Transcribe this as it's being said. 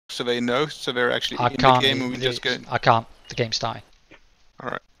so they know, so they're actually I in can't. the game and we just go. I can't. The game's starting.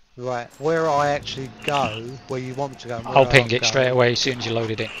 Alright. Right, where I actually go, where you want me to go. And where I'll ping I'm it straight away as soon as you load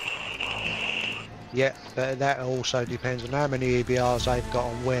it in. Yeah, but that also depends on how many EBRs they've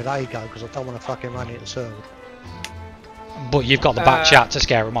got and where they go, because I don't want to fucking run into server. But you've got the back chat to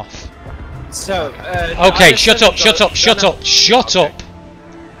scare them off. So, okay, shut up, shut up, shut up, shut up.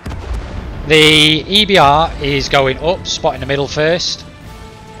 The EBR is going up, spot in the middle first,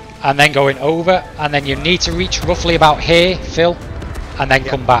 and then going over, and then you need to reach roughly about here, Phil, and then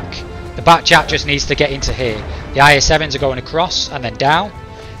come back. The back chat just needs to get into here. The IS7s are going across and then down.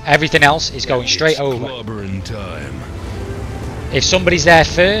 Everything else is going straight over. Time. If somebody's there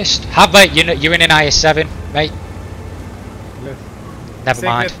first, you're in an IS7, mate. Never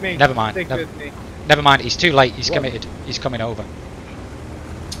mind. Never mind. Never mind. He's too late. He's committed. He's coming over.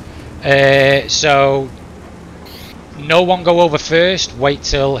 So no one go over first. Wait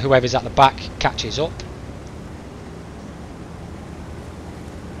till whoever's at the back catches up.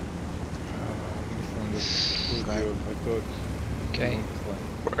 Okay.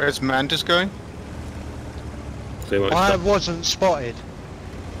 Where's Mantis going? I wasn't spotted.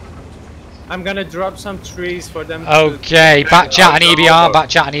 I'm gonna drop some trees for them. Okay, back chat and EBR, back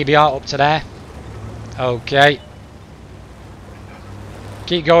chat and EBR up to there. Okay.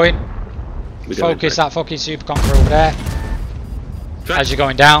 Keep going. Focus that fucking super conqueror over there. As you're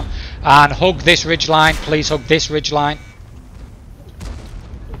going down. And hug this ridge line, please hug this ridge line.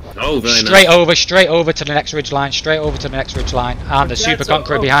 Oh, very straight nice. Straight over to the next ridge line, straight over to the next ridge line. And the super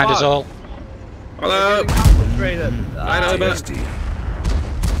conqueror behind us all. Hello. I know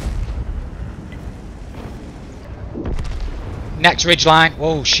Next ridge line.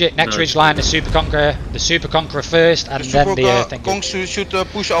 Whoa shit! Next ridge line. The super conqueror first, and then the thing. Should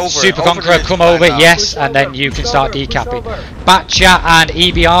push over. Super conqueror, come over, yes, and then you can start decapping. Back chat and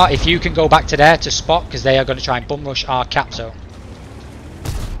EBR, if you can go back to there to spot, because they are going to try and bum rush our cap zone.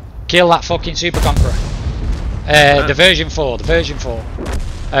 Kill that fucking super conqueror. The version 4. The version 4.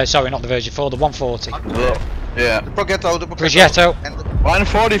 Sorry, not the version 4. The 140. Yeah. The Progetto.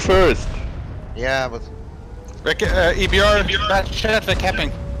 140 first. Yeah, but. EBR, back chat, they're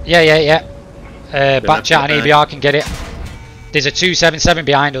capping. Yeah. Back chat and EBR can get it. There's a 277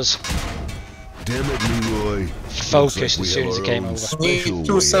 behind us. Damn it, Leroy. Focused as soon as he came over. Need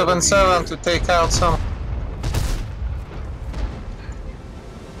 277 to take out some.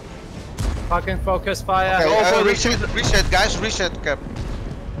 Fucking focus fire. Okay, reset, guys, reset cap.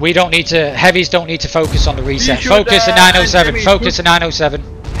 We don't need to. Heavies don't need to focus on the reset. Focus the 907. Focus the 907.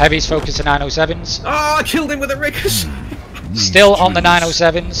 Heavies focus the 907s. Oh, I killed him with a ricochet. Still on the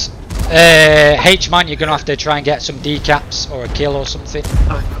 907s. H-man, you're gonna have to try and get some decaps or a kill or something.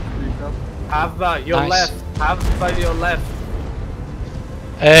 Have your left. Have your left.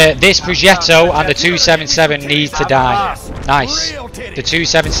 This Progetto and the 277 need to die. Nice. The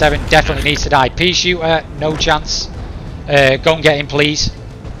 277 definitely needs to die. Pea shooter, no chance. Go and get him, please.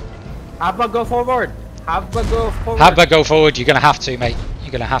 Habba, go forward. Habba, go forward. Habba, go forward. You're gonna have to, mate.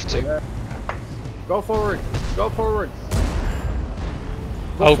 You're gonna have to. Go forward. Go forward.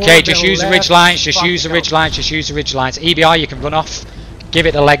 Okay, just use the ridge lines. Just use the ridge lines. Just use the ridge lines. EBR, you can run off. Give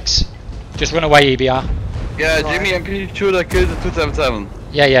it the legs. Just run away, EBR. Yeah, Jimmy and Pea shooter killed the 277.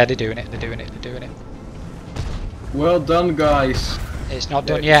 Yeah, they're doing it. They're doing it. Well done, guys. It's not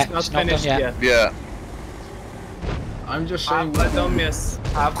done yet. It's not done yet. Yeah. I'm just saying. Habba, don't miss.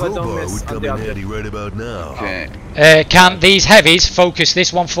 Habba, don't miss. Would come in handy right about now. Okay. Can these heavies focus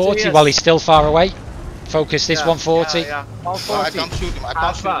this 140 while he's still far away? Focus this 140. Yeah. 140. I can't shoot him. I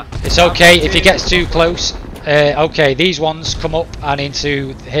can't shoot him. It's okay if he gets too close. Okay, these ones come up and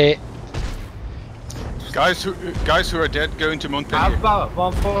into here. Guys who are dead, go into Montpellier. Habba,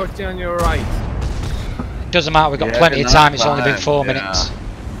 140 on your right. Doesn't matter. We've got plenty of time. It's only been 4 minutes.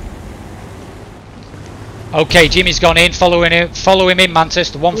 Okay, Jimmy's gone in. Follow him in, Mantis.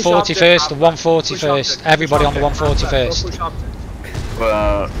 The 140 first. The 140 first. Everybody on the 140 first.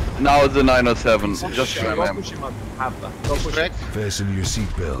 Now the 907. Just remember. Fasten your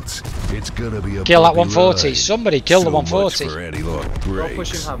seatbelts. It's gonna be a kill that bumpy 140. ride. Somebody kill the 140.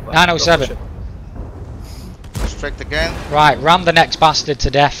 907. Distract again. Right, ram the next bastard to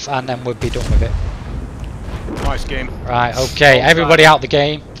death, and then we'll be done with it. Nice game. Right, okay. Everybody out the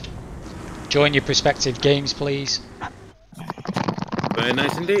game. Join your respective games, please. Very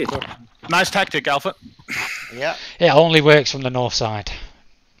nice indeed. Nice tactic, Alpha. Yeah. It only works from the north side.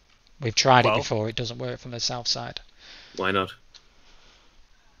 We've tried it before. It doesn't work from the south side. Why not?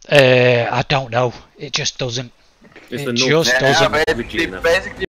 I don't know. It just doesn't. It just doesn't. Basically